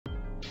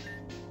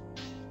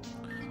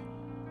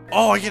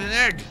Oh, I get an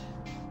egg.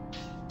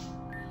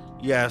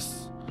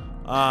 Yes.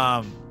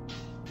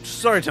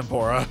 Sorry,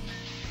 Tempura.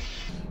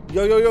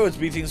 Yo, it's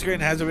B-tean Screen.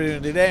 How's everybody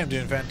doing today? I'm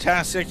doing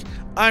fantastic.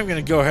 I'm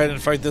gonna go ahead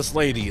and fight this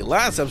lady.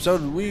 Last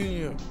episode,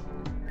 we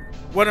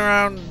went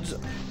around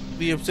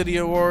the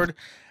Obsidian Ward,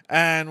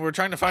 and we're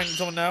trying to find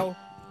someone now.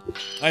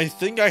 I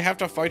think I have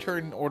to fight her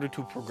in order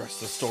to progress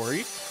the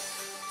story.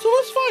 So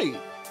let's fight.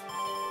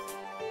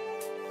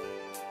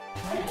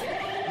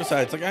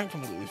 Besides, like, I'm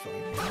completely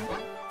fine.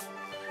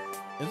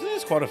 Isn't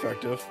this quite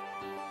effective?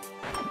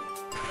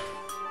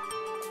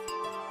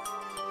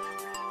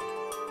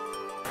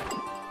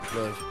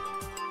 Live.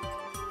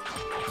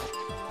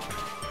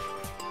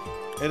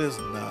 It is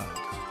not.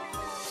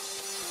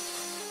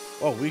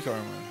 Oh, weak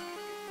armor.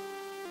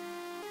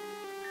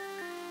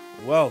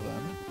 Well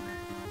then.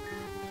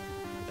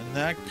 In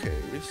that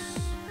case,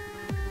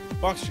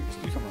 box cheese,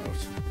 you come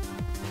out.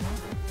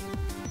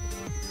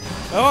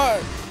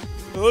 Alright.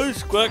 I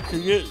Squawk to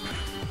get.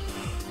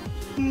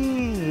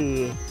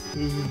 I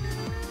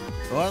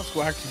want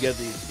Squawk to get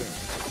the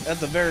experience, at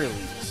the very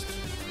least.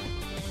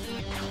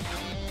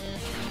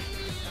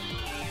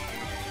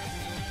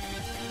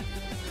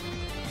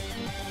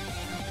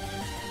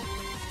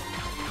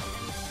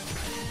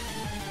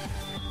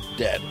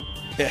 Dead.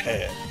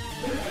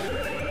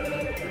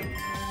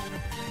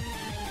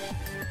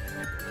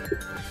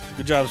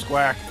 Good job,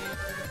 Squawk.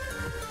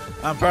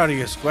 I'm proud of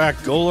you, Squawk.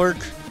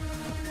 Golurk.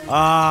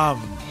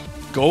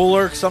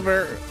 Golurk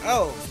somewhere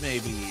else,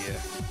 maybe.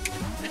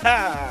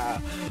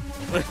 Ha!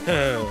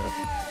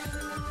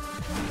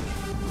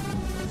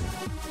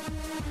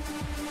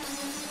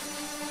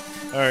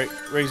 Alright,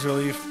 Razor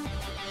Leaf.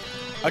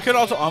 I could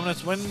also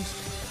Ominous Wind.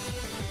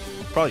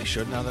 Probably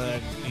should now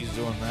that he's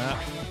doing that.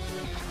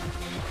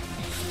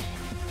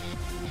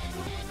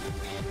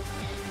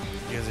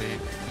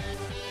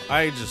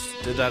 I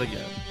just did that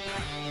again.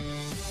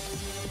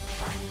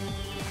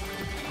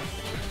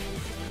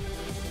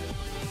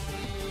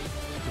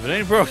 If it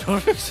ain't broke, don't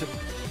fix it.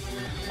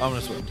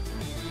 Ominous Wind.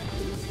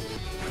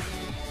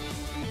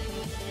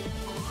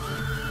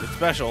 It's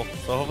special,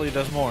 so hopefully it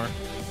does more.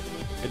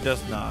 It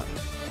does not.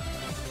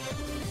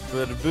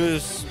 But it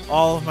boosts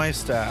all of my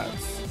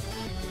stats.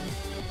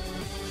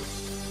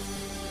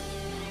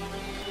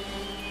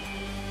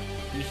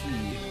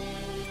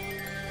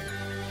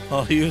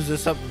 I'll use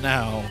this up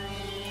now,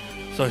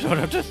 so I don't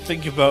have to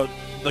think about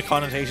the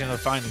connotation of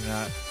finding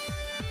that.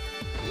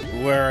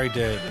 Where I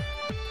did.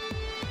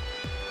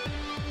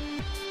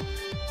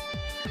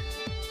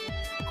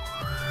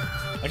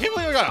 I can't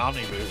believe I got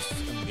Omni Boost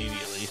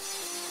immediately.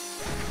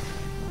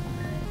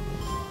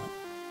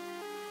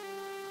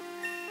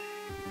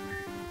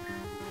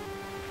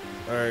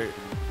 Alright.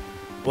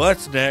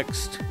 What's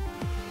next?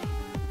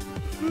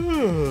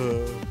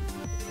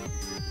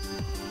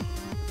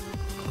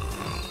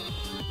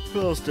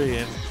 He'll stay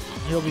in.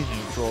 He'll be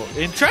neutral.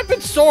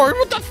 Intrepid Sword?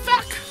 What the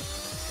fuck?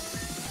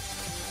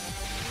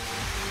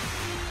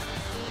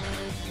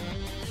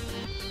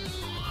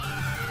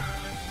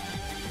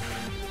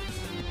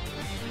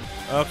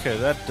 Okay,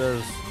 that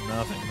does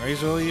nothing.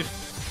 Razor Leaf?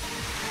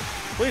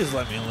 Please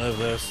let me live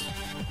this.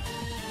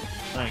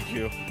 Thank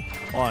you.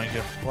 Thank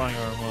you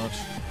very much.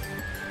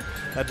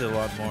 That did a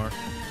lot more.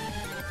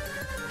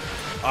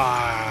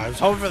 Ah, I was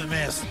hoping for the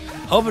miss.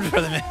 Hoping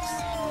for the miss.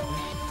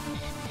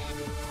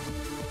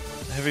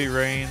 Heavy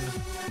Rain.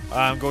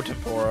 Go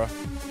Tempura.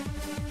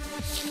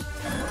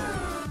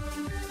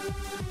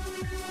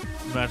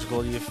 Magical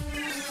Leaf.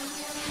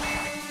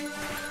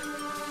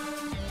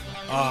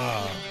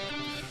 Ah.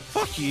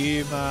 Fuck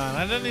you, man.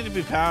 I don't need to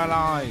be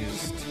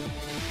paralyzed.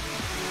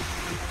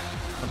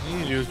 What I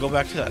need to do is go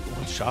back to that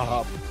one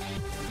shop.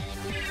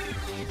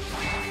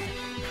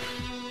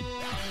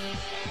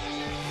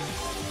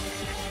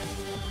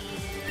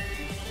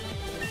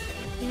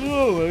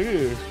 Oh my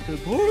goodness.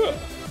 Tempura.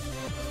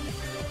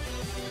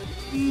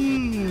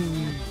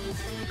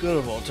 Good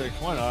of Voltic,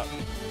 why not?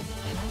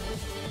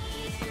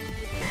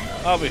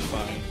 I'll be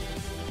fine.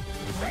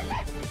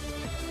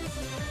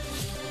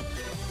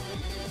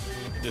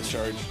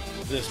 Discharge.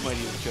 This might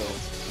even kill.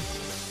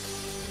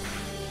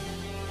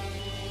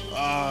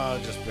 Ah,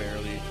 just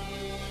barely.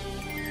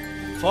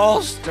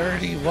 Fall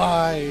sturdy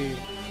wide.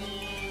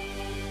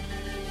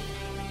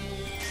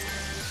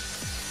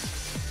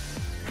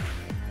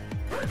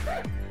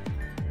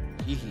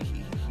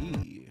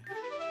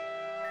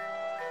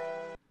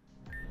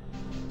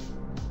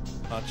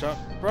 Hotshot.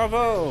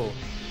 Bravo!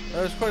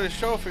 That was quite a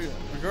show for you,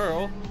 a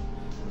girl.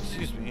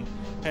 Excuse me.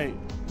 Hey,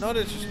 no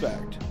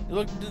disrespect. You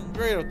look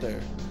great out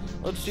there.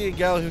 Let's see a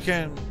gal who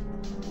can,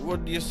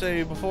 what did you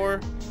say before?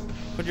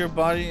 Put your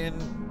body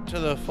into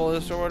the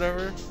fullest or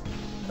whatever?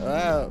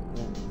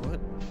 What?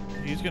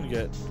 He's gonna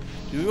get...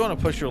 Do we want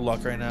to push your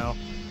luck right now?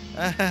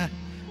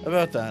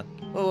 About that.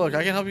 Oh, look,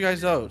 I can help you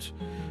guys out.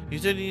 You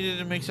said you needed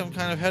to make some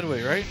kind of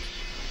headway, right?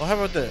 Well, how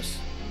about this?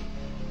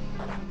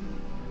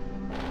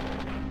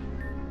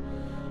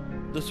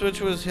 The switch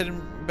was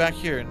hidden back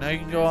here. Now you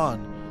can go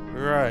on.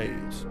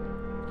 Right.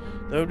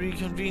 That would be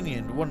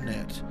convenient, wouldn't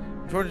it?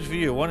 In Shortage for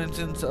you. One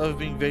instance of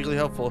being vaguely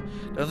helpful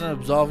doesn't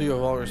absolve you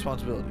of all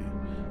responsibility.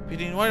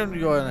 B-tean, why don't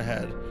you go on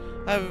ahead?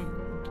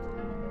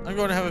 I'm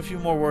going to have a few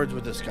more words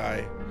with this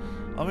guy.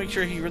 I'll make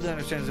sure he really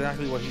understands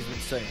exactly what he's been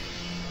saying.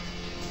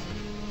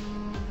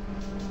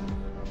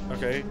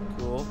 Okay,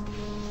 cool.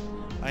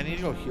 I need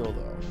to go heal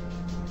though.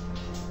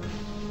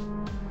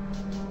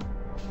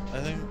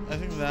 I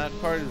think that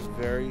part is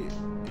very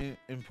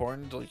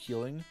important, like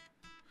healing,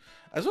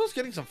 as well as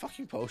getting some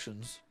fucking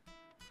potions.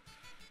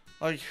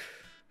 Like,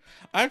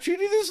 I'm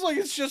treating this like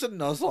it's just a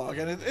Nuzlocke,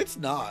 and it's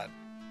not.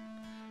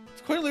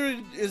 It's quite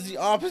literally is the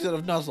opposite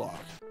of Nuzlocke.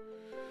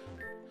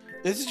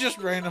 This is just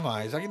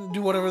randomized. I can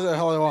do whatever the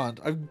hell I want.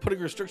 I'm putting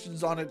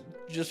restrictions on it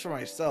just for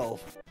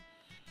myself.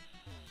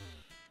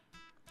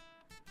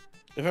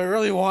 If I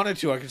really wanted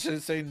to, I could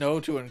just say no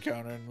to an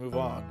encounter and move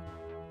on.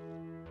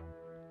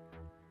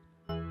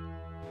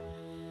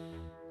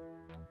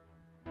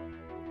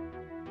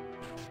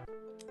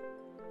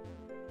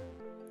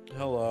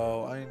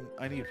 Hello,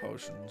 I need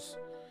potions.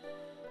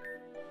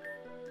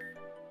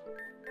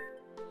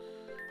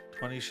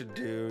 20 should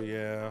do,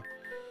 yeah.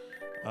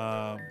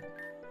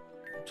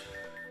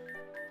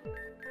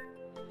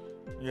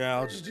 Yeah,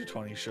 I'll just do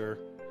 20, sure.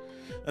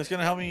 That's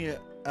gonna help me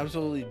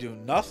absolutely do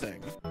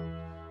nothing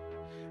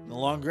in the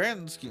long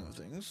grand scheme of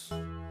things,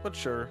 but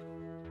sure,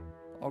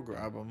 I'll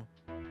grab them.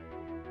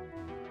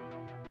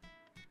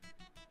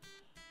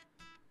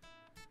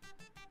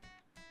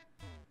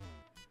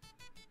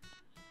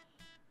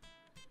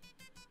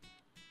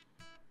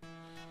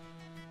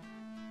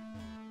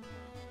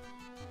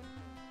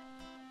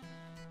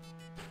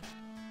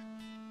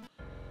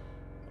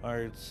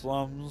 Alright,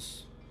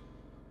 slums.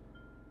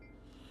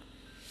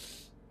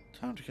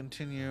 Time to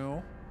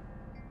continue.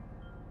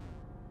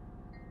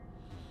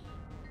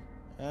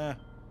 Go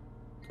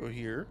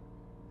here.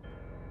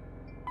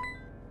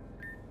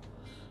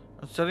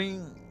 I'm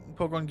studying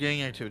Pokemon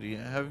gang activity.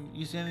 Have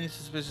you seen any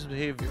suspicious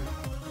behavior?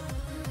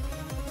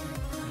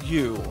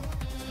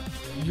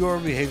 Your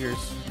behavior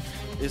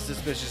is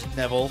suspicious,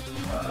 Neville.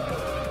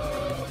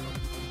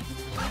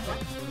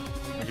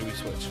 Or do we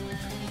switch?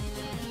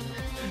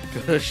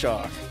 Go to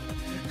shock.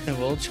 And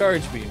we'll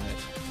charge beam it.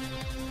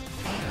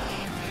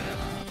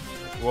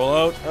 Roll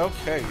out.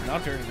 Okay,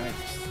 not very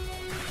nice.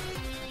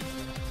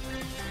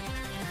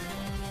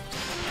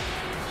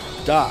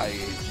 Die,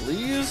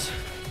 please.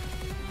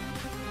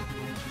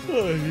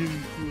 Oh,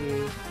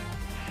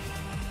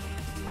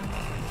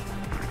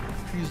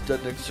 he's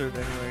dead next turn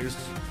anyways.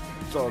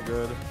 It's all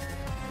good.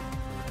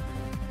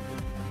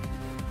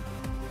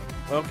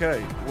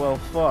 Okay, well,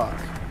 fuck.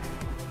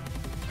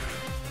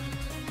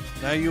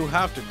 Now you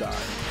have to die.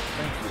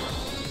 Thank you.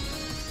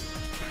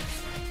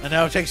 And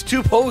now it takes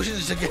 2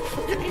 potions to get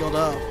healed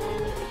up.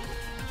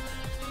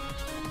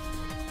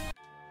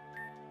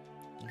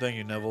 Thank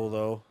you, Neville,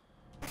 though.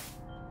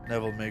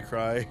 Neville may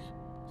cry.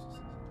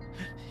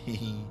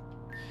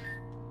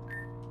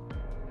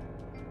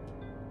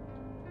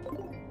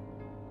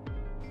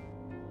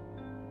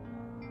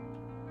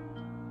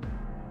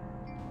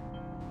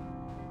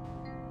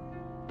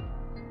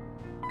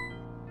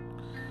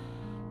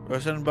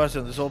 Rustin and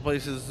Bustin, this whole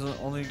place is the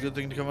only good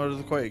thing to come out of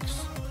the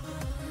quakes.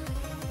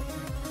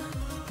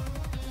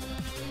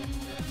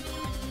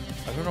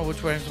 I don't know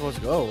which way I'm supposed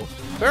to go.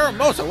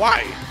 Pheromosa,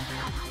 why?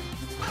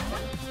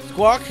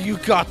 Squawk, you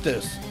got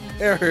this.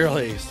 Aerial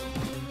Ace.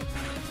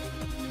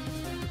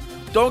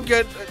 Don't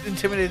get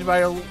intimidated by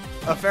a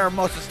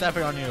Pheromosa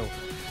stepping on you.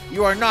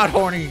 You are not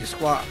horny,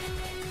 Squawk.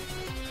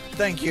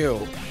 Thank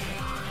you.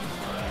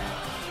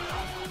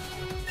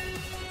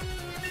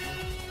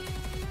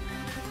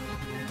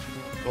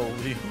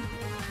 Holy.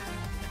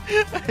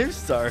 I'm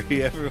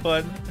sorry,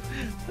 everyone.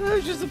 That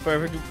was just the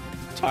perfect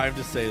time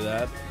to say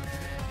that.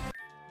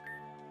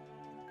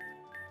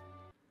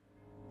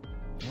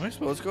 Am I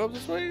supposed to go up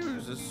this way or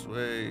is this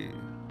way?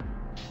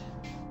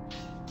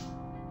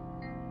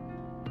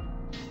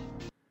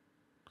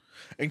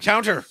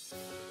 Encounter!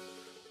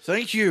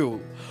 Thank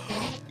you!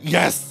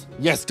 Yes!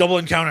 Yes, double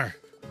encounter!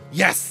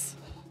 Yes!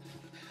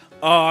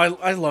 Oh,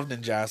 I love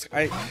Ninjask.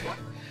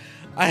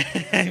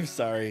 I'm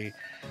sorry.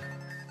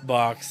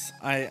 Box.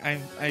 I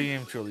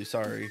am truly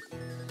sorry.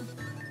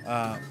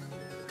 I'm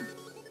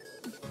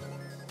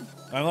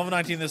level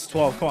 19, this is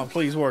 12. Come on,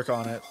 please work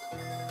on it.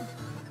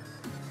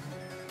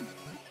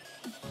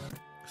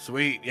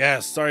 Sweet,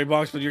 yes. Sorry,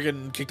 Box, but you're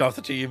getting kicked off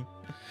the team.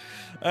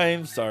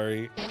 I'm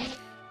sorry.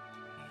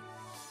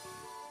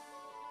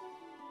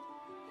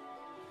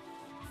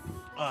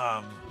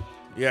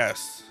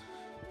 Yes.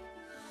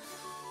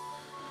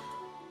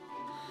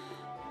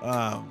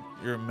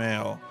 You're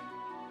male.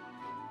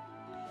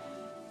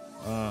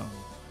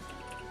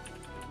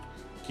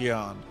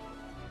 Keon.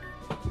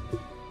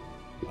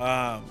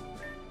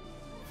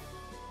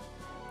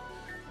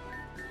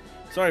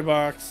 Sorry,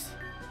 Box.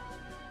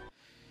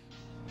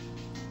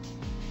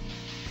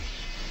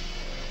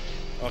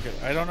 Okay,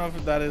 I don't know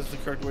if that is the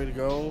correct way to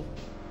go,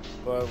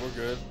 but we're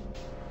good.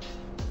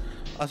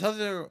 I thought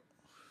there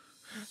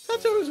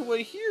was a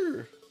way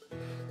here.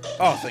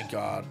 Oh, thank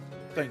God.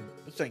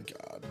 Thank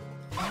God.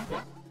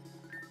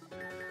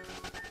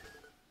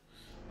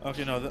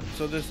 Okay, no,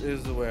 so this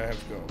is the way I have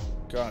to go.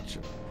 Gotcha.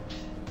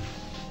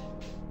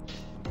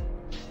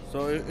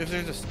 So if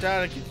there's a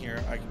static in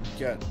here, I can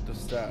get the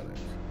static.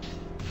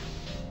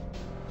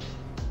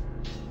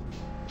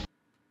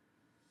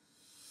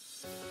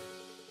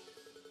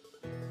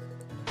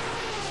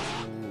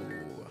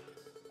 Ooh.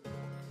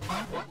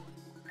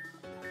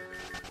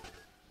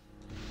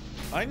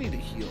 I need to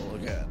heal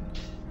again.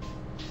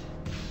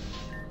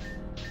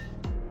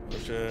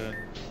 Potion.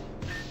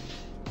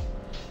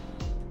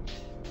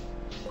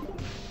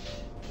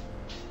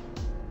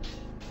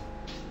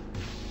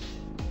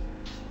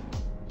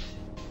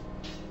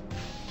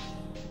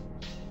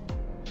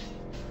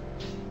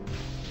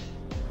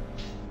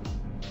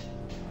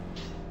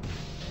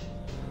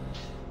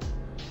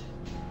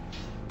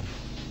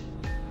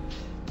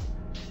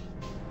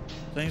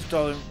 Thanks,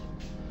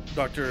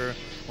 Dr.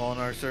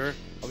 Molinar, sir.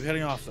 I'll be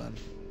heading off then.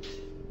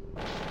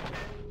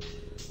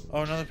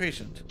 Oh, another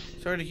patient.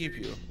 Sorry to keep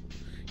you.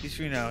 He's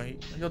free now.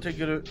 He'll take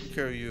good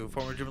care of you,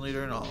 former gym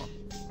leader and all.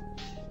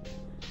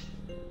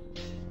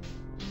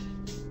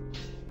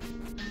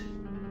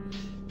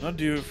 Not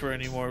due for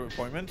any more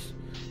appointments,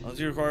 unless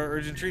you require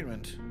urgent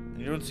treatment. And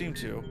you don't seem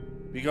to.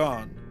 Be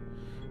gone.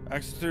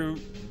 Access through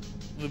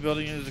the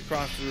building is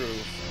across the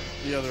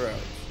roof. The other out.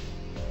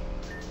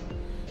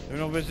 You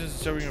have no business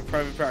disturbing your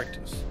private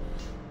practice.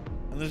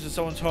 And this is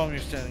someone's home you're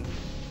standing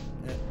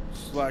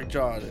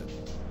slack-jawed in.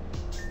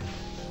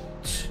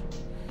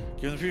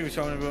 Given the previous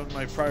comment about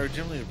my prior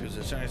gym leader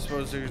position, I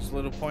suppose there's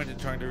little point in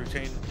trying to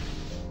retain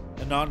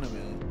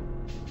anonymity.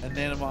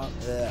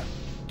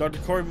 Dr.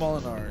 Corey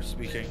Molinar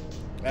speaking.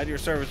 At your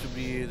service would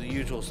be the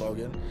usual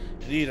slogan.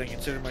 Indeed, I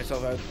consider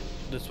myself at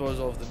the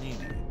disposal of the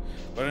needy.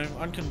 But I'm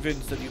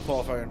unconvinced that you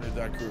qualify under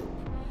that group.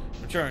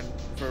 In return,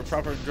 for a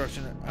proper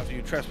introduction after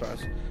you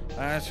trespass,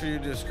 I ask for your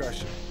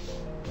discretion.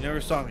 You never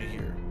saw me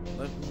here.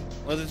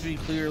 Let this be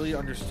clearly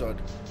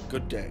understood.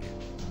 Good day.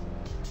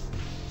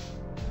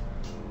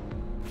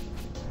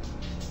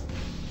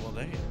 Well,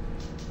 dang it.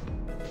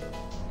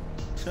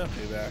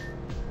 Payback.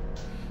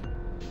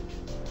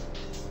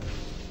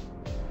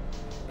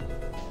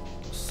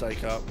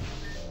 Psych up.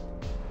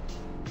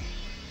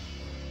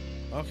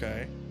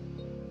 Okay.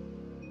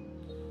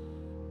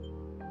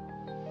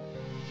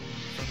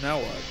 So now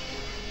what?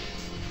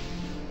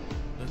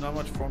 There's not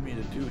much for me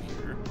to do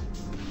here.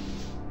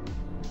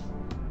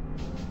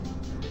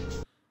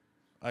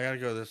 I gotta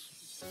go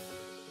this...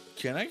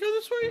 Can I go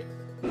this way?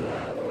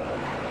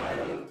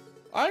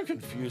 I'm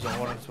confused on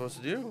what I'm supposed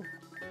to do.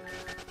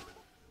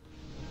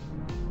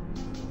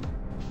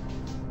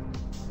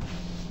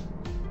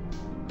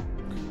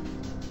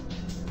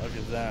 Look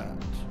at that.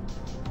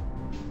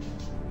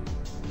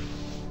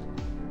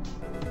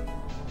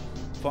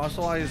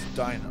 Fossilized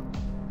dino.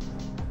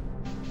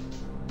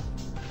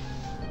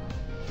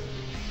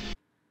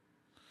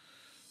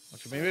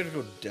 Okay, maybe I have to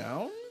go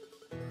down?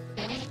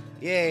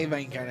 Yay,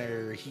 mine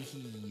counter. Hee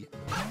hee.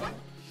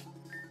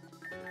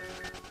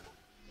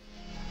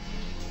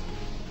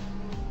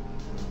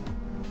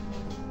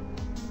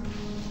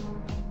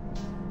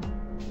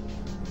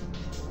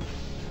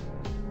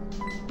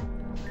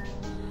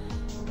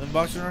 Then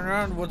boxes running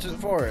around. What's it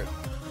for? It.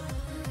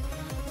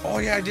 Oh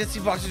yeah, I did see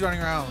boxes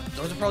running around.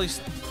 Those are probably.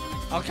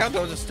 I'll count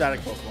those as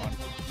static Pokemon.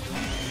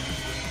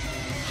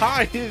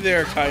 Hi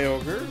there,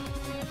 Kyogre.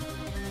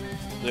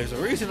 There's a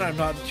reason I'm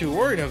not too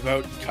worried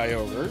about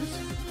Kyogres.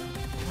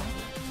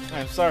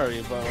 I'm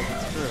sorry, but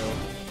it's true.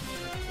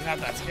 You're not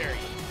that scary.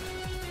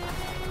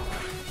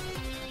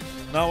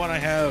 Not when I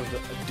have a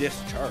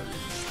discharge.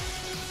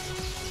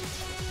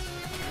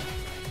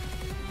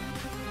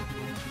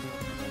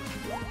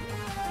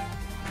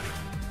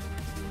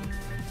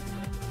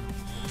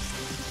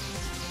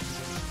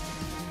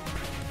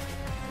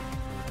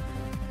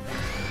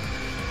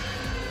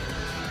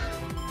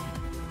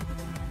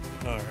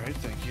 Alright,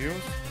 thank you.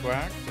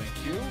 Quack,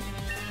 thank you.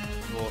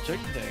 Voltic,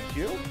 thank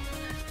you.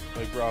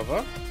 My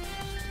Brava.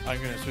 I'm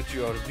going to switch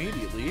you out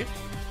immediately.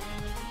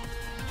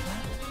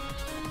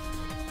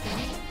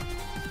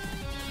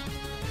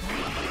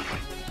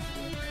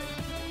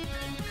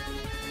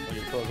 Look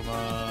at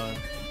Pokemon.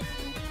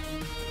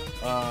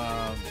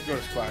 Go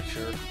to Squack,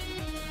 sure.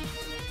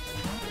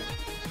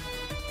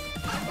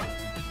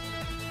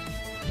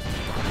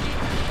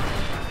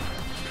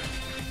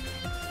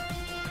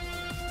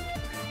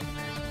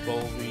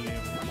 Volbeam.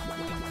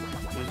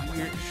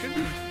 It should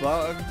be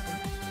Bug.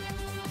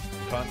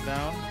 Hunt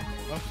down.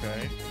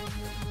 Okay.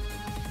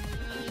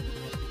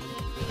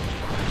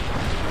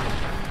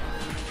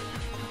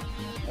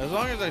 As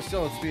long as I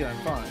still have speed, I'm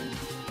fine.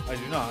 I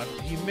do not.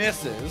 He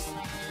misses,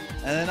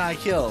 and then I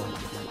kill.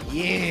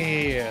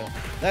 Yeah,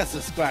 that's the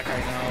Squack I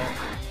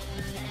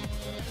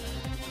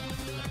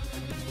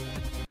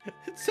know.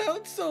 It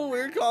sounds so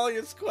weird calling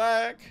it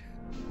Squack.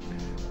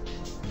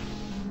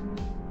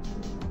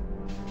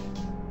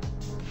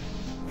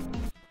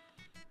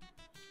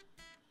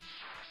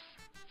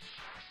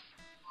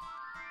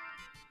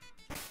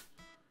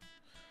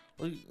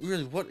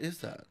 Really, what is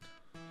that?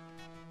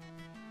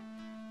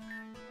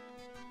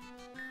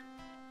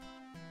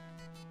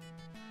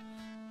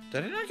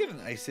 Did I not get an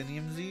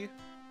Icenium Z?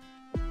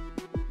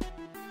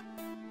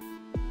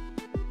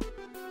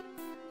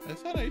 I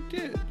thought I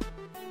did.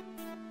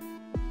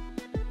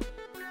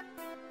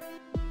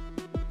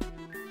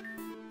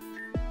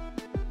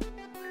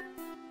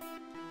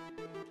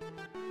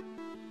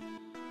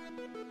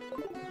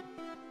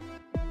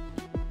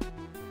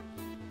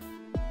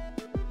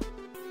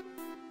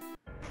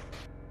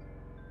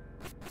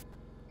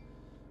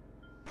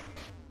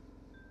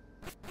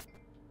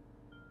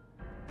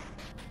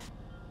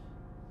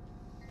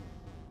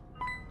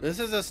 This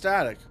is a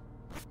static.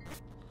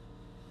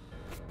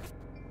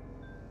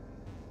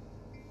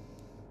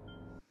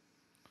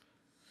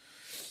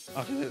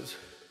 Okay, this.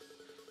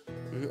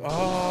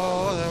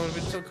 Oh, that would have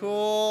been so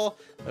cool.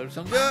 That would have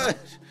sounded good.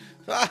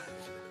 Ah.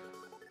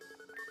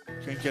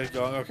 Can't get it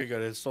going. Okay,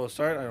 good. It's slow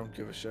start. I don't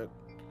give a shit.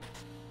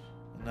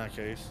 In that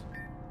case.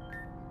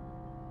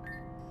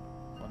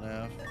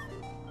 1F.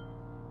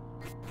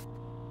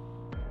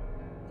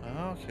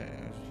 Okay,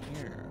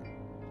 here.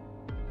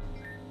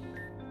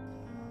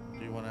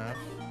 D1F.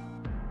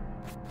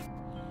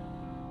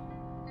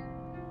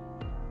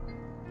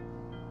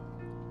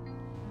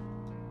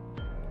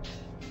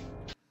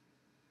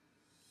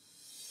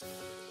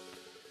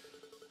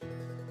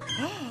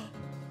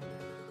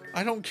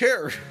 I don't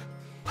care.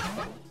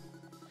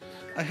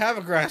 I have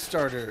a grass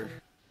starter.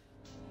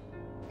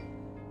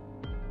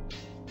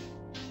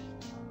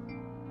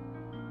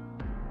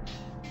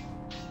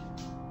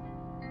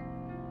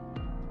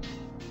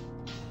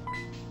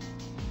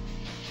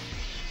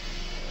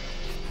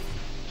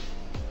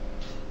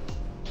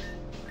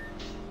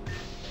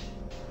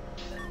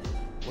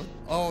 What?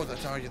 Oh,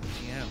 that's how I get the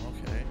TM.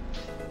 Okay.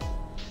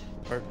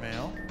 Part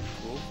mail.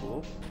 Cool,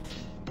 cool.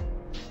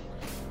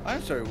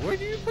 I'm sorry, where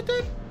do you put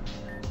that?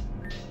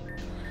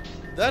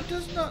 That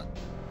does not...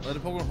 Let a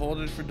Pokemon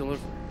hold it for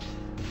delivery.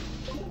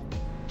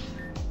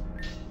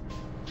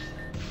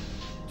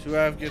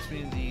 2F gets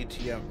me the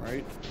TM,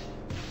 right?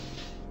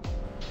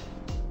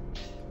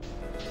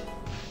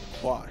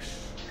 Quash.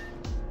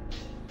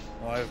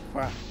 Well, I have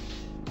Quack.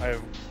 I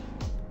have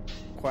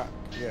Quack,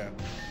 yeah.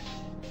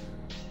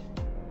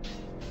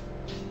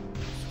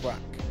 Squack.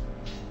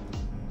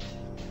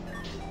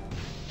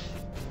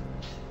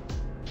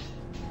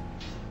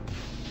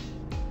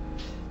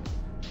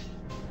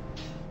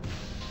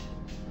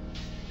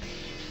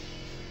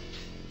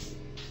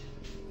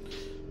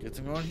 Get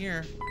some going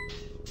here.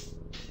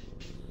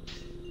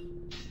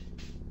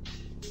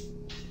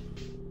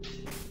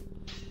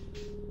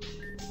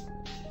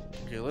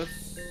 Okay,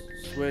 let's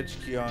switch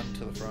Keon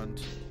to the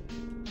front.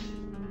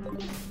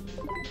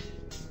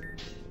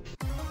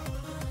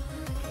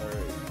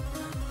 Alright.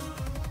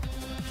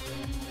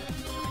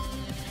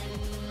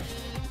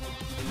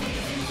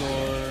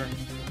 Igor.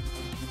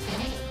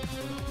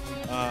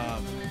 I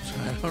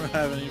don't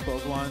have any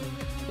Pokemon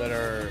that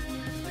are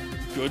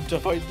good to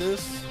fight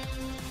this.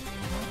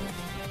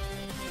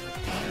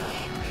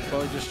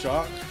 Probably just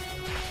Shock.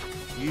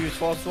 You use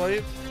False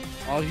Swipe.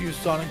 I'll use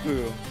Sonic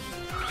Boom.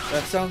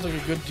 That sounds like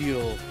a good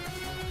deal.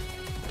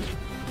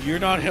 You're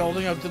not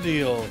holding up the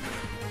deal.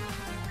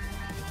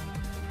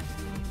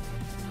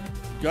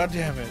 God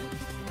damn it.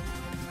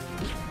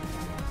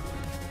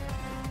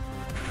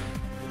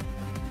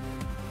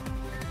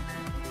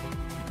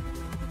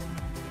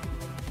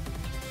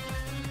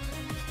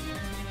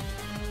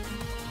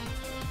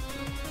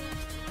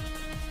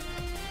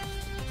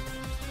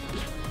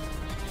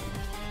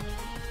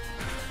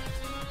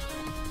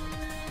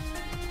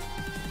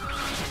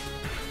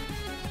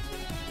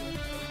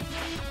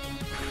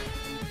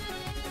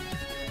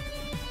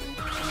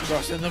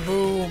 Dressed in the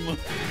boom.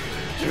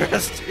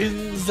 Dressed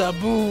in the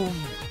boom.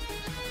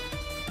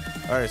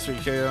 Alright, Sweet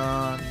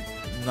Kaon.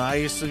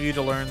 Nice of you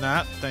to learn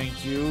that.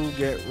 Thank you.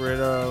 Get rid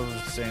of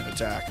Sand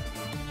Attack.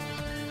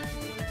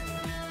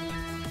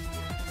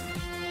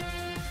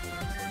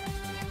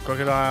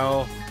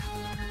 Crocodile.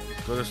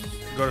 Go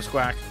to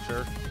Squack,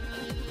 sure.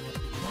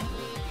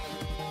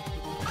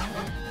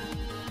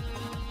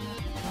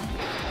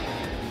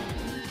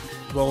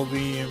 Gold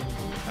Beam.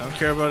 I don't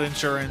care about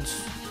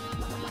insurance.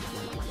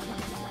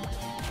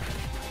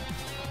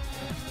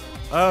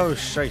 Oh,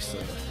 scheisse.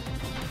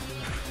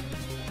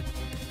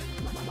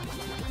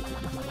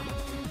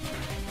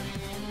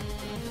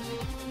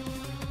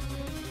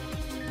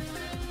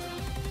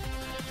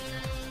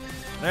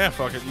 Yeah,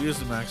 fuck it. Use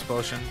the max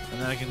potion, and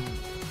then I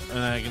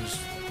can just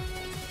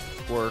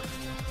work.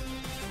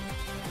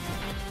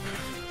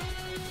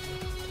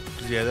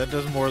 'Cause yeah, that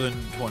does more than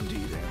 20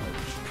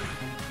 damage.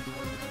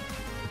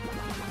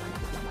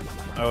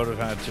 I would have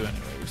had to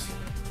anyways.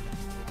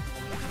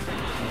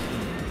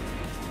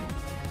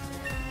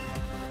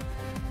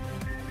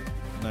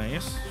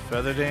 Nice.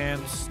 Feather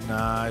Dance.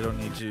 Nah, I don't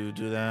need to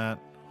do that.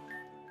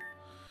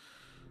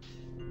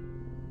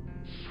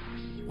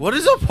 What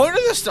is the point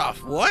of this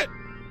stuff? What?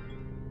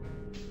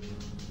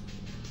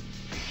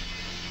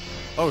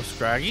 Oh,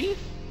 Scraggy?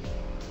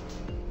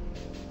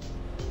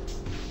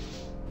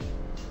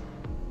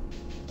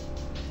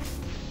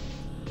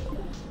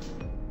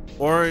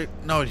 Or,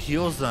 no, it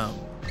heals them.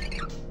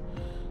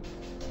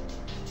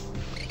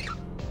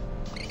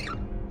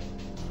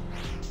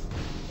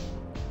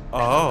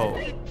 Oh.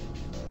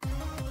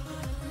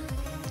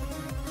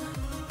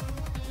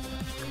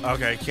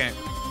 Okay, can't.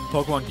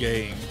 Pokemon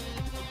game.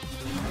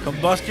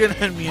 Combustion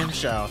and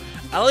Mienshao.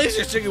 At least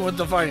you're sticking with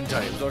the fighting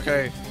types,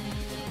 okay?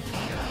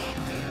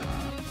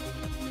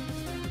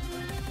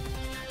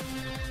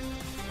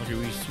 Okay,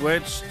 we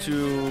switch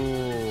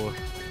to...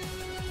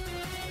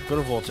 Go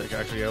to Voltic,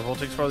 actually. Yeah,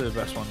 Voltic's probably the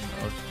best one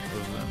of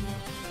them.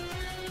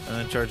 And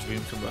then Charge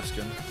Beam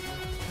Combustion.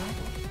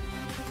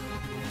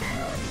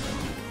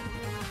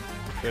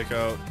 Pick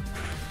out.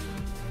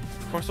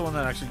 Of course, the one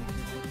that actually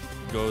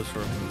goes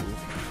for a move.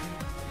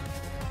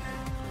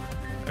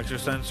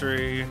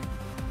 Extrasensory.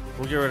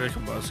 We'll get rid of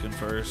Combustion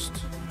first.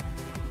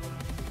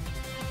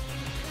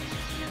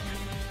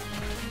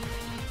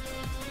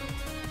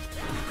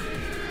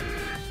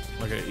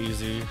 Okay,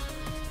 easy.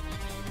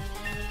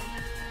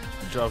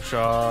 Drop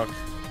Shock.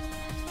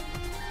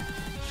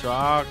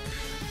 Shock.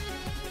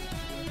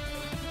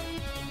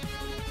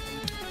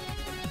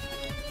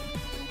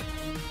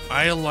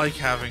 I like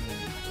having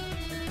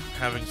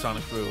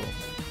Sonic Boom.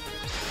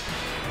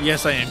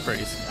 Yes, I am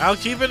crazy. I'll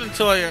keep it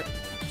until I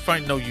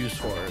find no use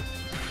for it.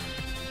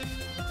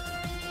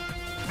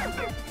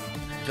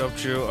 Jump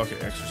Chew. Okay,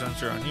 extra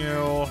sensor on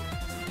you.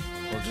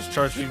 We'll just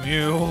charge beam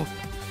you.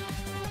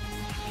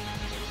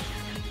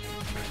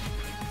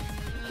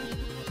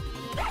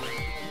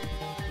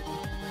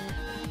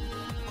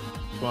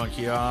 Come on,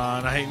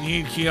 Keon. I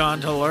need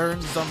Keon to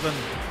learn something.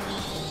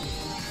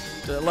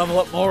 To level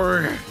up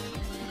more.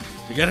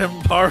 To get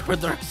him par with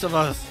the rest of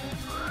us.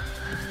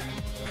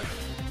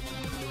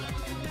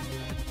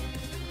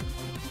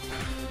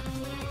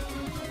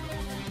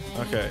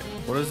 Okay,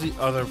 what is the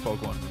other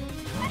Pokemon?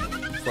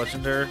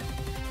 Fletchinder.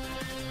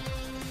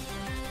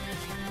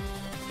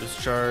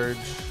 Discharge.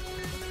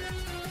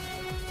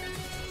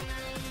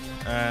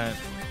 And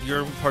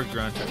you're part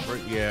ground type,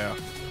 right? Yeah.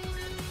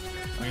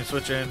 I'm gonna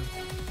switch in.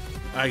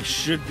 I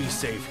should be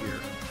safe here.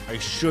 I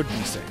should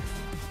be safe.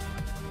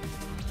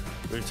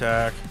 Good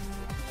attack.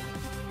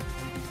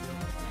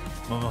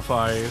 Mama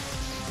 5.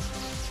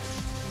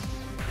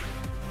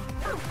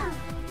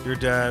 You're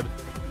dead.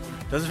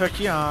 Doesn't affect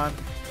Keon.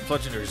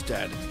 Fletchinder's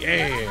dead.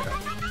 Yeah.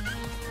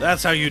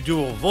 That's how you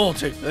do a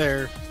Voltic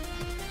there.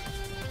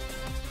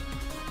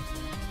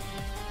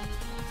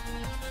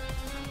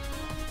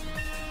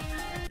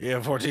 Yeah,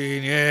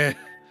 14. Yeah.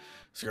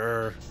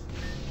 Skrr.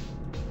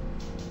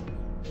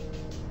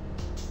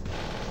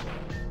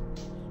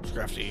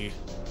 Scrafty.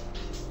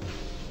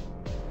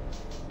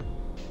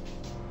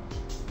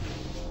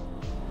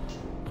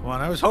 Come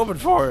on, I was hoping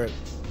for it.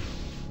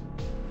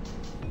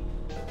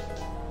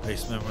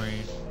 Ice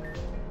memory.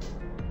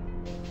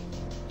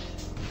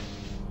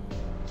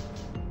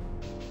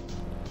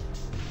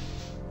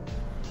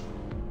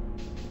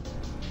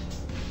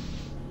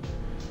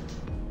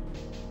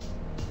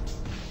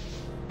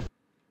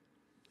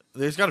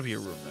 There's got to be a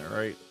room there,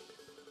 right?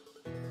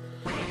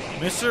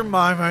 Mr.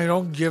 Mime, I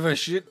don't give a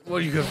shit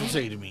what you have to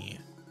say to me.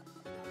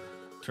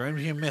 Turn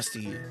me a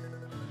Misty.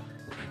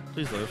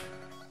 Please live.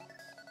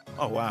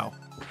 Oh, wow.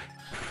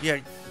 Yeah.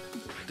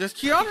 Does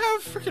Keon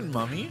have freaking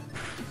Mummy?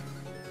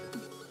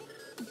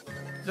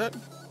 Is that...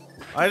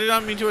 I did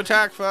not mean to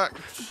attack, fuck.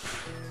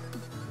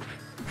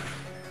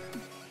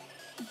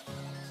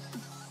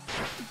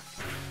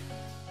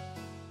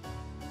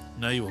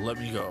 Now you will let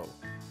me go.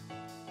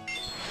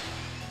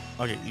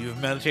 Okay, you've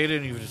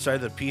meditated and you've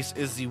decided that peace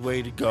is the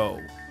way to go.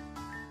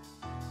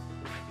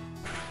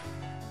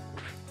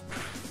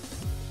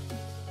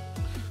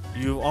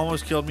 You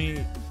almost killed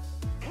me.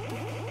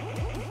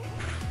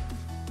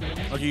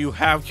 Okay, you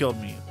have killed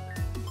me.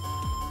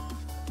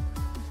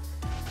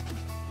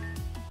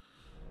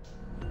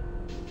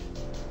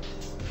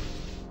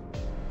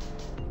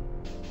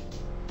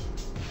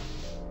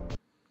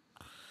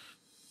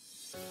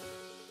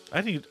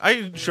 I think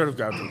I should have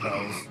grabbed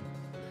repels.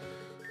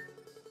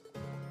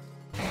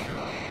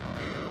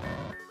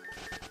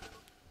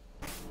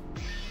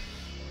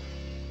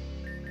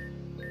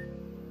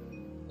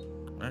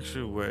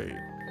 Actually, wait.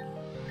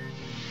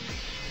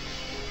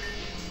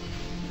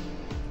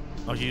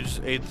 Oh, you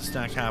just ate the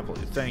snack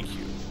happily. Thank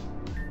you.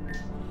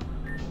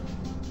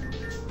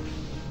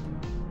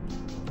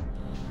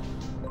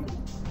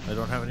 I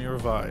don't have any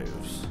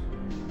revives.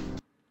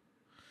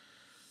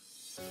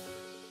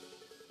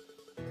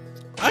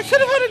 I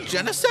could have had a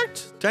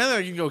Genesect. Technically,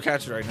 I can go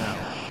catch it right now.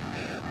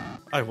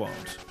 I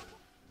won't.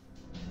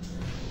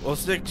 We'll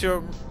stick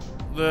to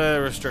the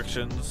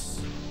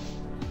restrictions,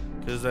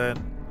 because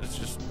then it's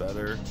just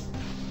better.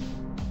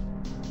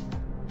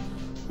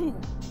 Ooh,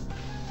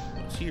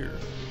 what's here?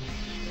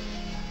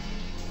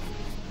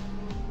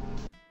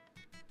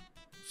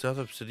 South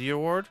Obsidia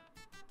Ward?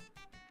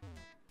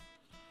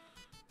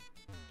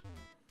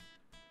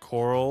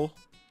 Coral?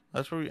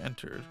 That's where we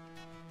entered.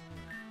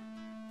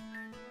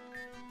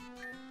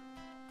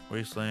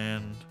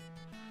 Wasteland.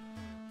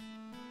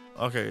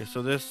 Okay,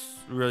 so this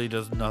really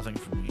does nothing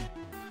for me.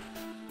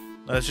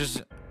 That's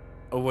just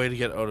a way to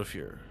get out of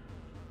here.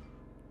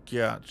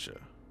 Gotcha.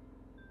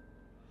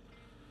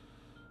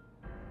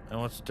 And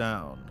what's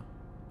down?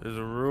 There's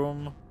a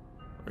room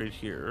right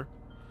here.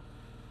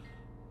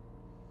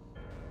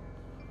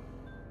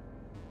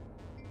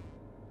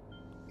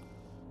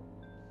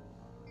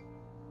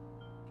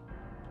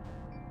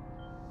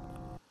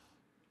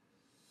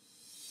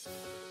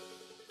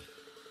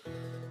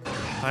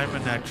 I'm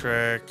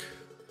electric.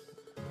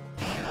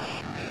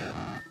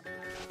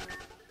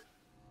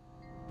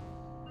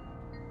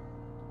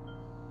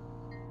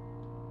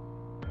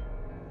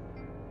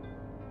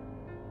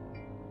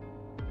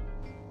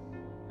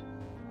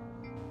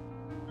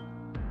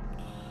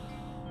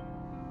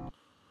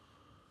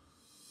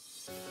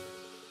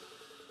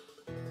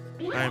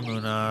 Hi,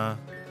 Muna.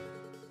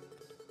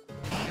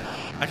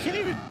 I can't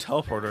even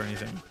teleport or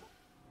anything.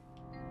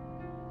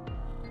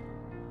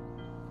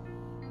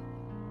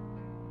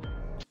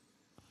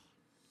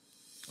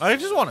 I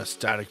just want a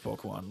static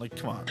Pokemon. Like,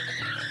 come on.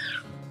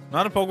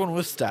 Not a Pokemon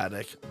with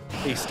static.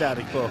 A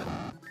static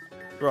Pokemon.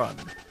 Run.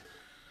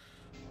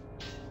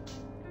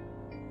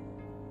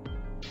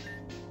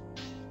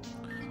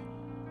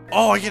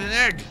 Oh, I get an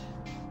egg!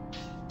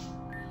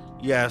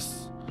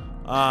 Yes.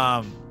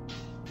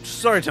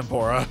 Sorry,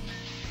 Tempora.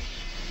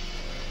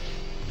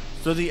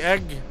 So the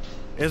egg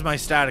is my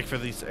static for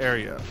this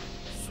area.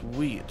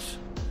 Sweet.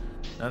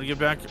 Now to get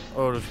back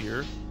out of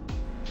here.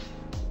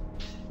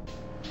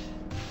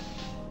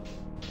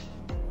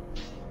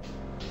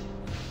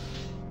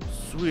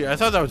 Sweet. I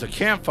thought that was a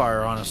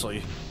campfire,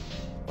 honestly.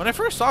 When I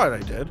first saw it, I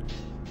did.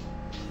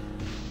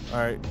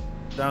 Alright.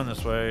 Down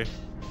this way.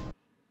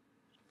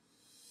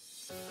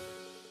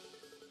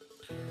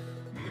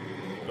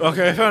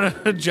 Okay, I found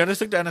a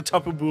Genesect and a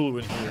Tapu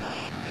Bulu in here.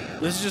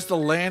 This is just the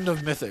land of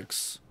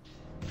mythics.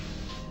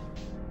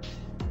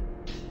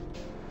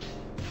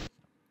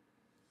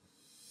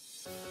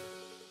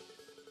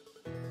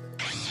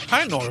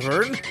 Hi,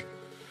 Northern.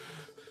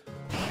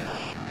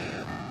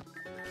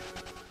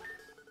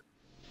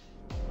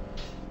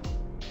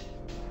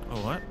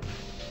 Oh, what?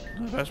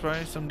 I passed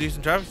by some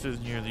decent traffic through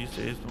here these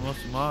days, but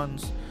most of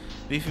Mon's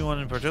beefy one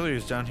in particular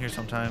is down here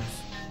sometimes.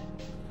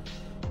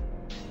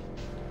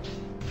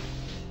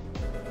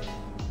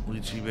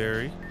 Lychee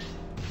berry.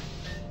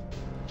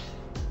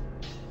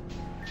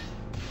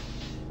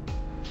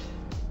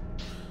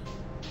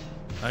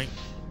 I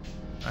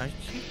can't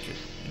get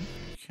in,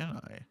 can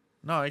I?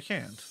 No, I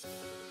can't.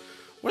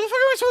 Where the fuck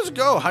am I supposed to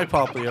go? Hi,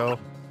 Poplio.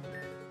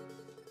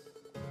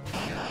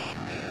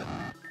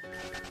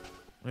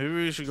 Maybe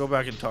we should go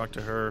back and talk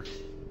to her.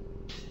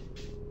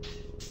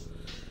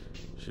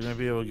 She might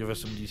be able to give us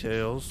some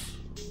details.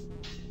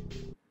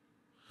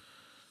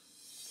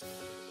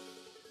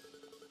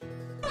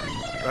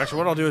 Actually,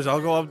 what I'll do is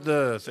I'll go up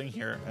the thing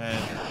here and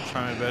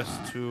try my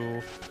best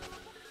to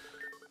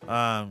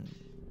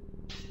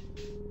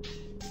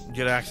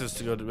get access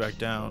to go back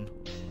down.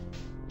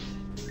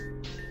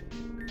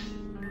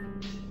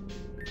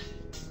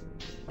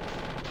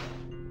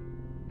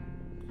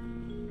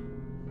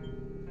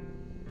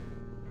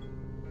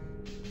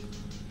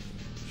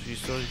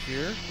 She's still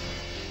here?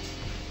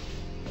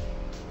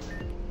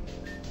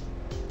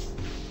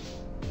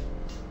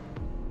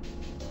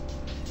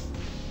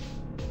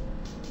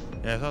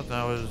 Yeah, I thought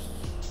that was...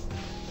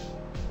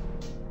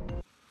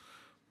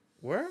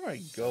 Where am I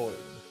going?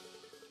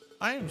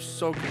 I am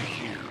so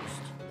confused.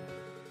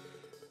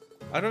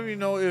 I don't even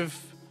know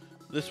if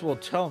this will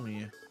tell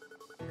me.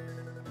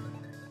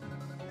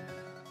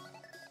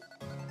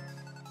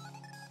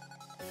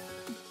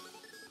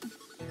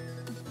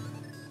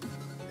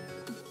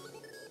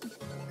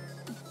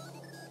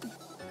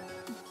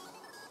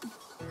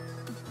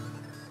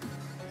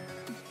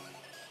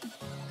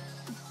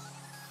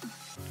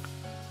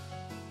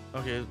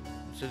 Okay,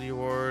 City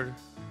Award.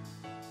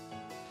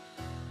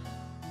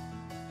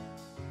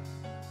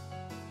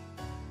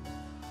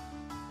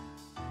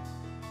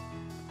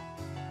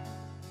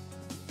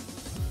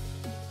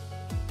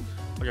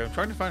 Okay, I'm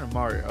trying to find a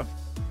Mario.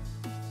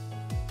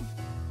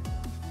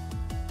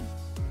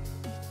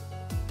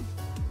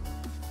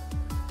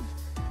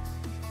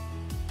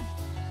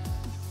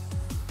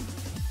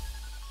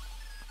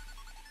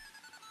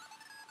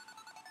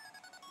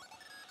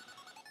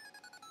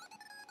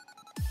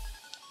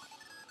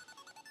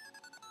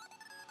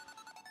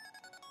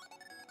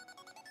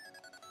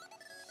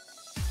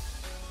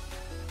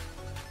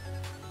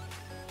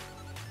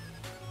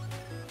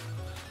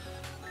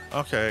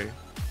 Okay,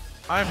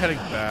 I'm heading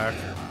back.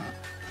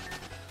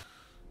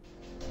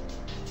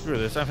 Screw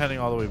this, I'm heading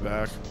all the way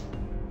back.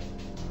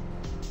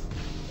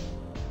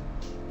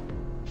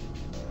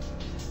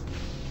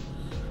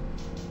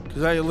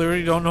 Because I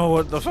literally don't know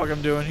what the fuck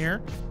I'm doing here.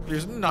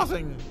 There's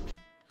nothing.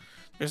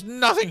 There's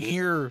nothing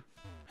here.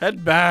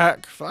 Head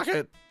back. Fuck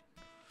it.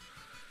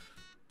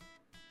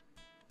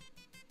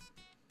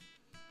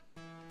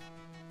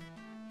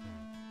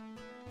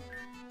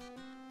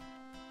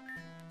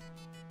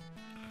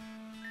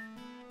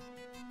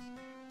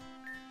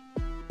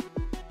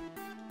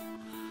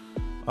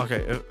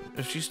 Okay,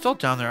 if she's still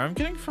down there, I'm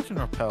getting fucking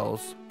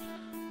repels.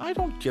 I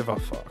don't give a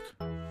fuck.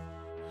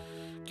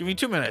 Give me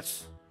 2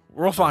 minutes.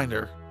 We'll find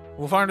her.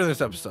 We'll find her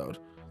this episode.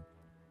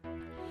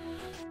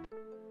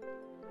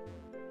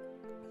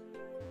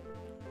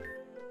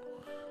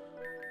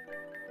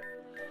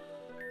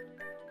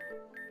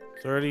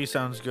 30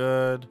 sounds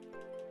good.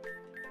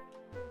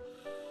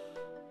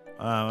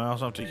 I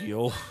also have to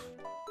heal.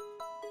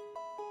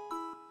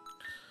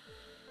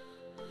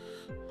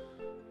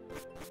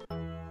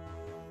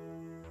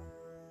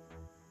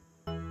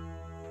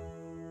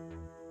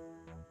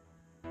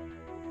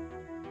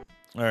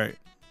 Alright.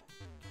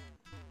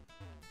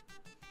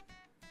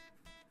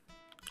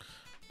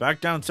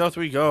 Back down south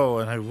we go,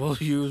 and I will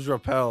use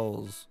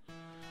repels.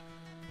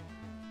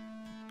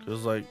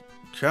 Cause like,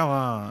 come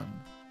on.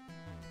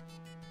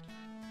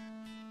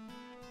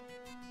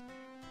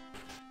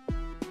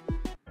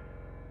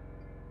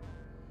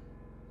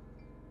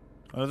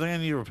 I don't think I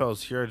need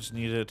repels here, I just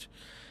need it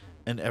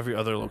in every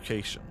other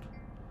location.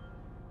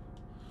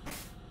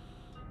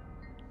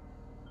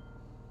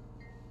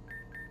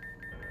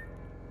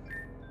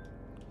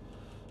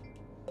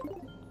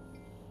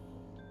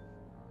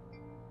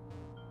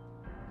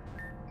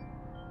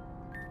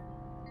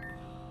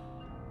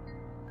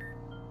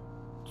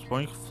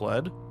 Spoink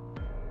fled?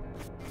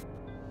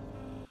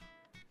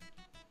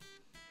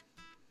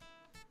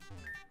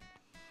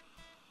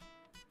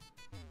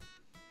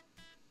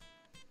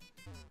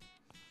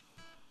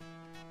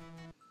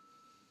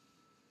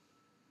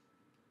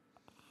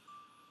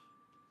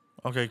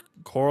 Okay,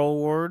 Coral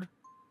Ward.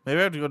 Maybe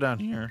I have to go down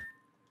here.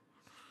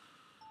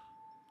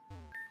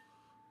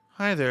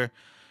 Hi there.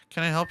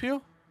 Can I help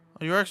you?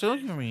 Oh, you're actually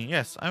looking for me.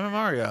 Yes, I'm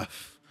Amaria.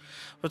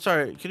 But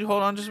sorry, can you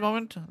hold on just a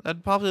moment?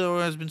 That Popplio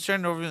has been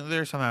stranded over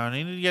there somehow, and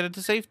I need to get it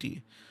to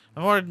safety.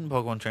 I'm a water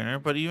Pokemon trainer,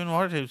 but even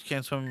water types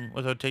can't swim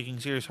without taking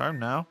serious harm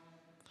now.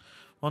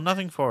 Well,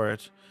 nothing for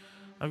it.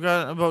 I've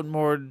got a boat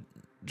moored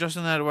just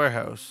in that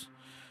warehouse.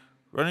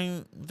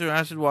 Running through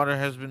acid water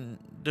has been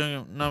doing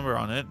a number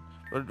on it,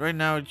 but right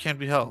now it can't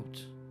be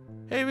helped.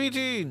 Hey,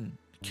 B-tean!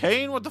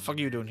 Kane, what the fuck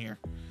are you doing here?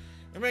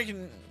 You're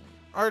making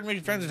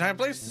friends in high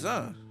places,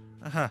 huh?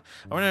 I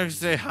wonder if you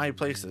say high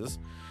places.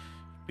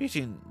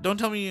 B-tean, don't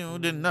tell me you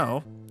didn't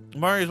know.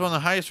 Mario is one of the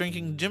highest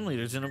ranking gym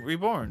leaders in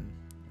Reborn.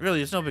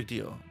 Really, it's no big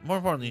deal. More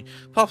importantly,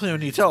 Popplio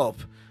needs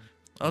help.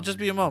 I'll just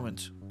be a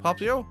moment.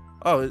 Popplio?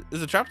 Oh,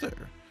 is it trapped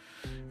there?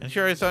 And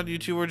here I thought you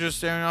two were just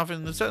staring off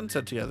in the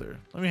sunset together.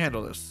 Let me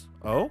handle this.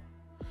 Oh?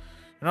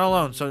 You're not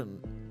alone, so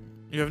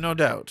you have no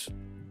doubt.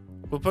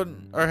 We'll put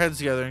our heads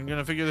together and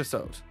gonna figure this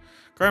out.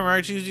 Grimer,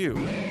 I choose you.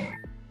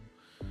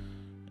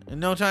 In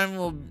no time,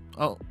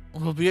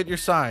 we'll be at your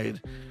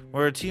side.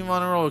 We're a team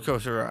on a roller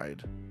coaster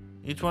ride.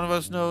 Each one of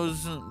us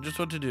knows just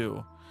what to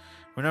do.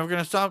 We're never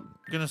gonna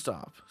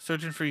stop.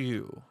 Searching for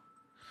you.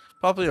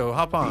 Popplio,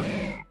 hop on.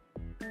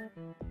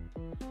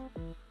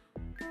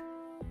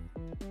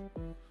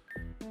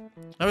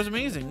 That was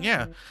amazing,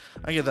 yeah.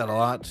 I get that a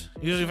lot.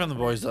 Usually from the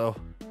boys, though.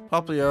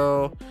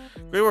 Popplio.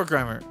 Great work,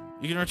 Grimer.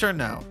 You can return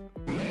now.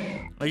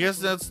 I guess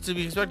that's to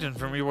be expected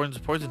from Reborn's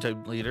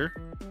poison-type leader.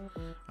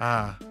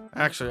 Ah,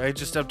 actually, I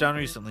just stepped down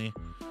recently.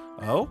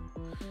 Oh?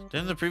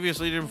 Didn't the previous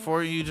leader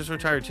before you just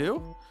retire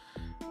too?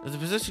 Is the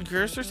position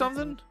cursed or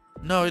something?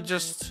 No, it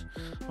just...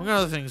 Among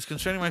other things,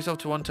 constraining myself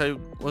to one type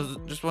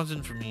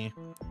wasn't for me.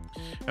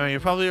 Anyway, you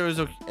probably was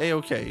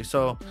A-okay,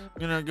 so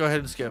I'm gonna go ahead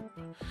and skip.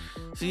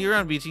 See you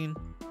around, B-tean.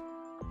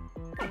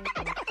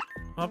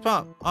 Oh,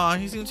 Pop. Aw,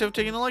 he seems to have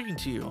taken a liking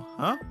to you,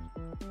 huh?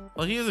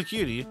 Well, he is a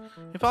cutie.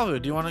 Hey,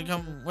 Popplio, do you want to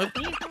come with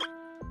me?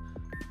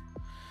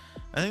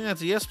 I think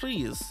that's a yes,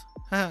 please.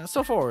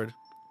 So forward.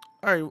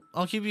 Alright,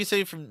 I'll keep you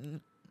safe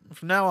from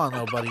now on,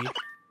 though, buddy.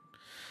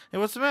 Hey,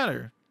 what's the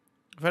matter?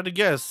 If I had to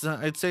guess,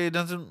 I'd say it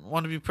doesn't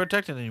want to be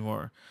protected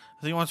anymore.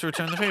 I think it wants to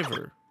return the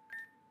favor.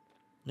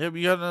 Yep,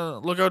 you gotta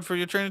look out for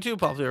your trainer too,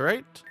 Popplio,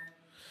 right?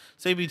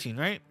 Say B-tean,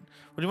 right?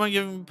 Would you want to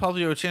give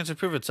Popplio a chance to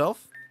prove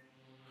itself?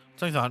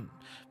 So I thought,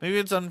 maybe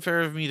it's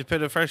unfair of me to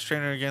pit a fresh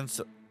trainer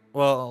against,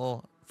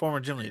 well, former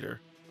gym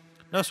leader.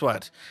 No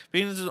sweat.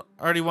 B-tean's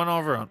already won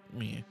over on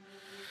me.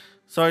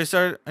 So I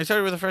started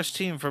with a fresh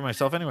team for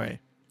myself anyway.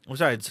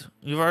 Besides,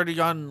 you've already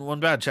gotten one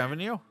badge, haven't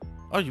you?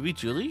 Oh, you beat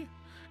Julie?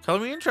 Color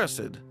me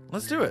interested.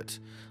 Let's do it.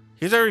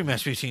 Here's our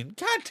rematch routine.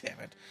 God damn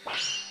it.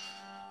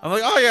 I'm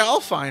like, oh yeah, I'll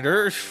find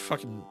her. She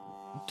fucking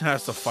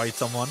has to fight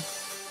someone.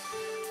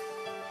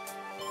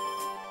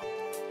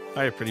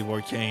 Hi, pretty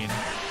boy Kane.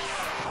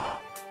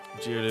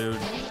 Dude.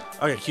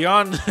 Okay,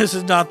 Keon, this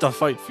is not the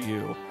fight for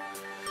you.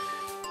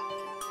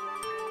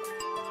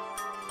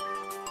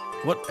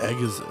 What egg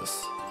is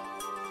this?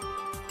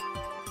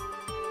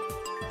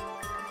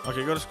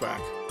 Okay, go to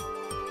Squack.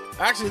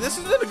 Actually, this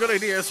isn't a good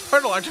idea. It's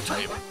fertilizer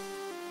type.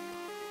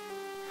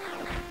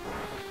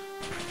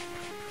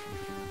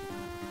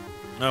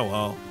 Oh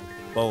well.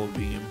 Bubble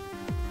beam.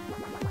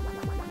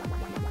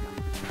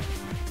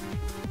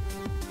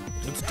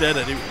 It's dead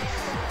anyway.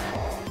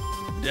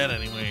 Dead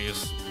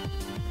anyways.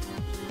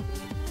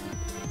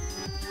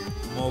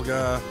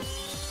 Mulga.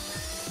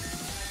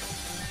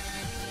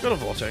 Go to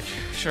Voltic.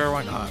 Sure,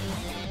 why not?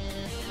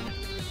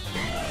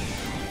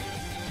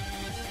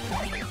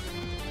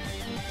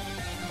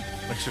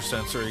 Extra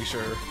sensory,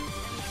 sure.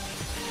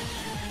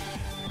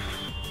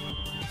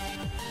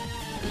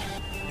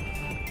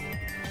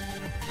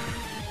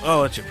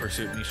 Oh, let you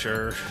pursue me,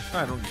 sure.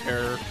 I don't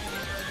care.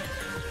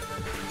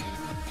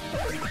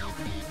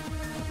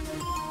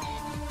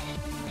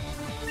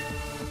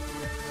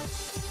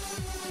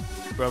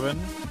 Grubbin.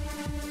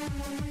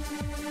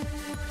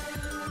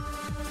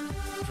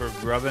 For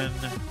Grubbin,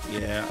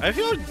 yeah. I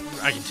feel like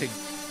I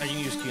can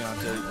use Keon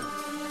to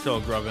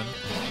kill Grubbin.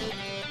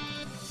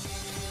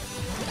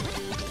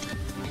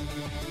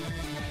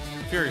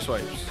 Fury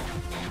swipes.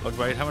 Bug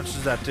bite, how much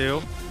does that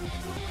do?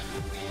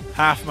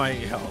 Half my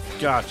health.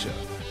 Gotcha.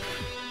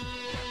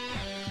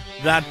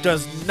 That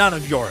does none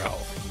of your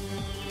health.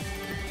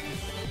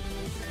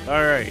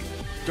 Alright.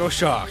 Go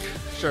shock.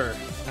 Sure.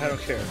 I don't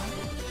care.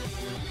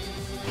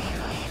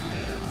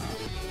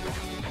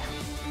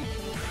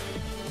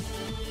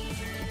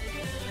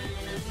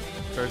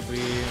 Charge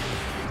beam.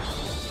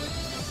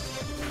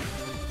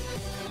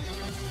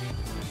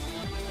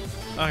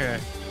 Okay.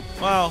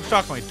 Well,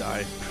 shock might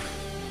die.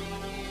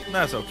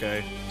 That's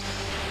okay.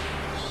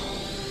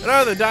 It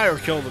either die or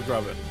kill the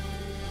Grubbin.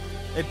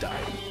 It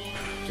died.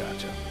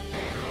 Gotcha.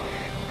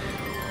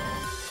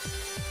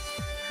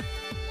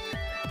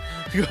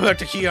 You go back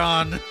to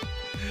Keon.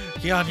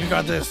 Keon, you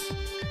got this.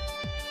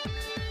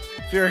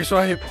 Fury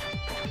swipe.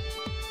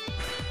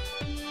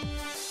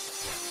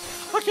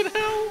 Fucking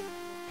hell.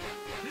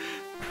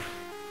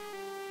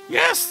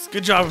 Yes!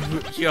 Good job,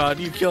 Keon.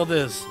 You killed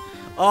this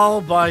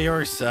all by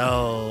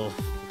yourself.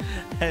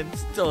 And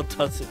still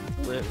doesn't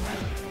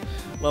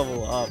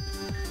level up.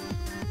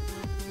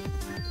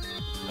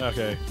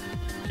 Okay.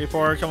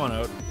 K4, come on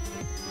out.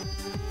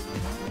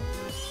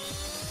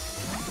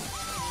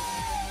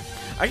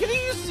 I can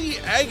use the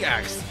egg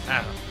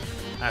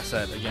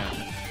asset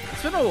again.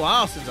 It's been a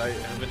while since I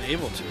have been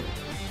able to.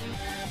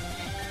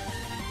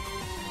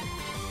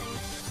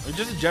 Or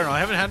just in general, I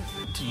haven't had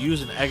to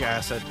use an egg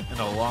asset in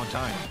a long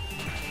time.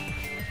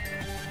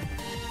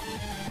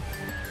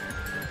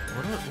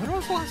 When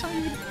was the last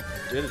time you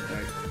did an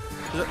egg?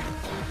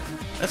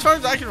 As far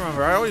as I can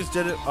remember, I always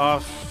did it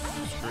off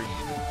screen.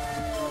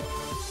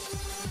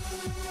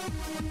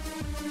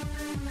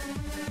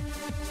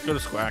 Go to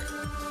Squack.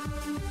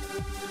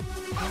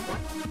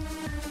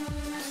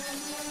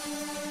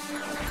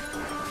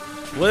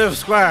 Live,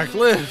 Squack,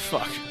 live!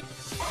 Fuck.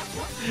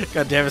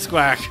 God damn it,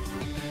 Squack.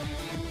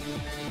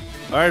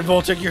 Alright,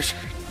 Voltic, your turn.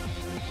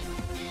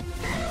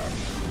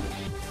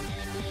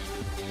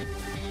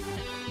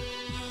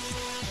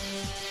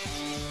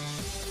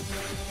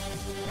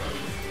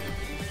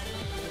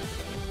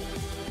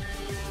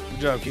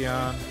 Good job,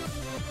 Keon.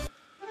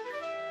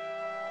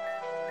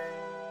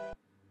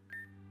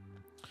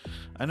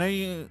 I know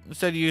you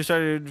said you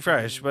started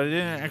fresh, but I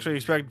didn't actually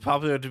expect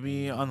Popular to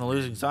be on the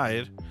losing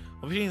side.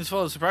 Well, B-tean is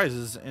full of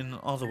surprises in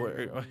all the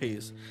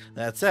ways.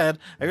 That said,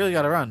 I really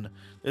gotta run.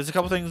 There's a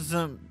couple things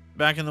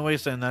back in the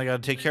wasteland that I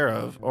gotta take care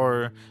of,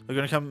 or they're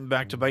gonna come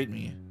back to bite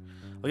me.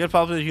 I'll get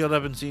Popular healed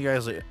up and see you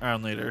guys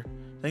around later.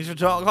 Thanks for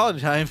calling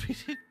time.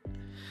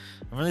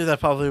 I'm relieved that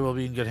Popular will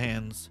be in good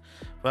hands,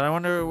 but I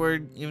wonder where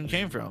it even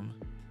came from.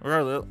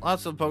 Regardless,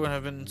 lots of Pokemon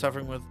have been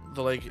suffering with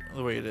the lake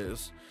the way it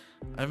is.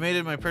 I made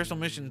it my personal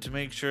mission to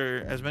make sure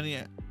as many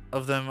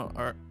of them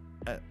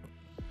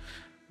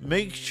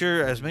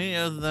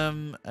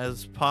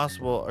as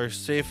possible are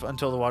safe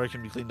until the water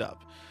can be cleaned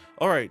up.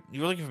 Alright,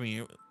 you were looking for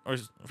me or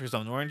for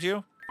something, weren't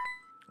you?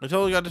 I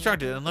totally got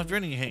distracted and left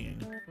Rennie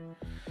hanging.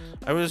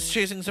 I was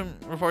chasing some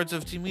reports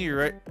of Team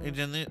Meteor in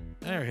the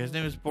air. His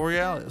name is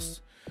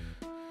Borealis.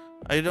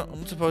 I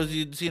don't suppose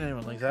you'd seen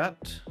anyone like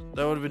that.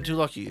 That would have been too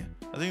lucky.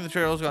 I think the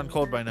trail's gone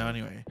cold by now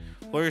anyway.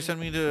 Lawyer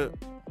sent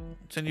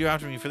you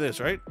after me for this,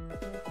 right?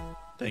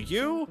 Thank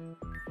you.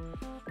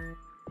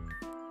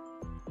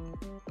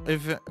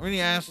 If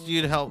Rennie asked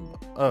you to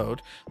help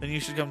out, then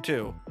you should come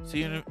too. See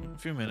you in a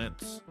few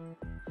minutes.